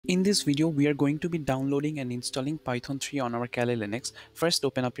In this video, we are going to be downloading and installing Python 3 on our Kali Linux. First,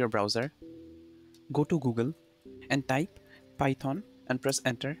 open up your browser, go to Google and type Python and press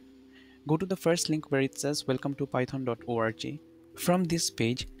enter. Go to the first link where it says welcome to python.org. From this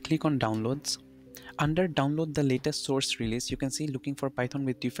page, click on downloads. Under download the latest source release, you can see looking for Python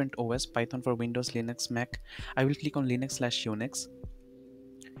with different OS, Python for Windows, Linux, Mac. I will click on Linux/Unix.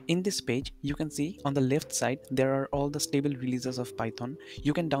 In this page, you can see on the left side, there are all the stable releases of Python.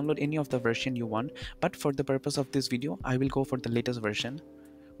 You can download any of the version you want, but for the purpose of this video, I will go for the latest version,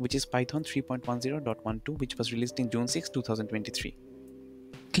 which is Python 3.10.12, which was released in June 6, 2023.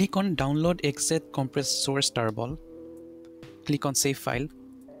 Click on Download Exec Compressed Source Tarball. Click on Save File.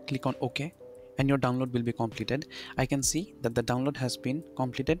 Click on OK, and your download will be completed. I can see that the download has been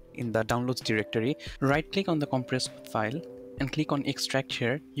completed in the downloads directory. Right click on the compressed file and click on extract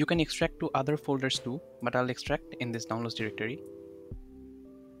here. You can extract to other folders too, but I'll extract in this downloads directory.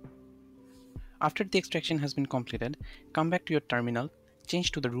 After the extraction has been completed, come back to your terminal,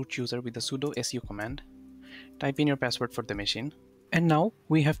 change to the root user with the sudo su command, type in your password for the machine. And now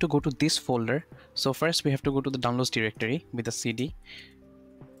we have to go to this folder. So first we have to go to the downloads directory with the cd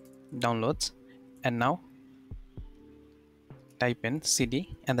downloads, and now type in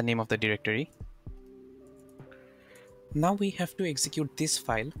cd and the name of the directory. Now we have to execute this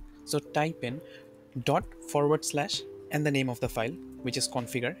file, so type in // and the name of the file, which is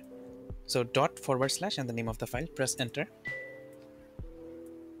configure. So // and the name of the file, press enter.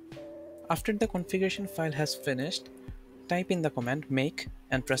 After the configuration file has finished, type in the command make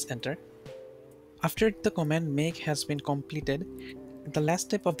and press enter. After the command make has been completed, the last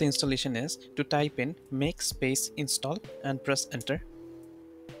step of the installation is to type in make space install and press enter.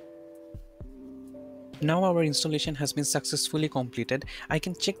 Now our installation has been successfully completed. I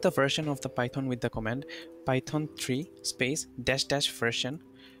can check the version of the Python with the command python 3 space -- version,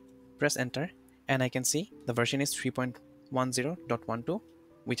 press enter, and I can see the version is 3.10.12,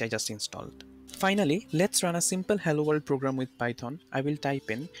 which I just installed. Finally, let's run a simple hello world program with Python. I will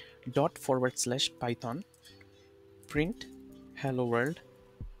type in // python print hello world,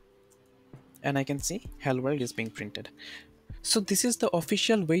 and I can see hello world is being printed. So this is the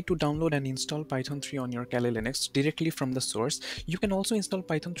official way to download and install Python 3 on your Kali Linux directly from the source. You can also install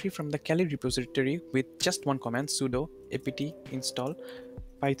Python 3 from the Kali repository with just one command, sudo apt install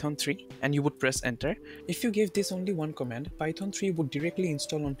python 3, and you would press enter. If you give this only one command, Python 3 would directly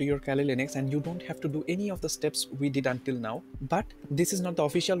install onto your Kali Linux and you don't have to do any of the steps we did until now. But this is not the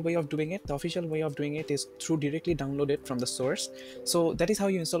official way of doing it. The official way of doing it is through directly download it from the source. So that is how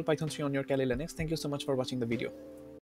you install Python 3 on your Kali Linux. Thank you so much for watching the video.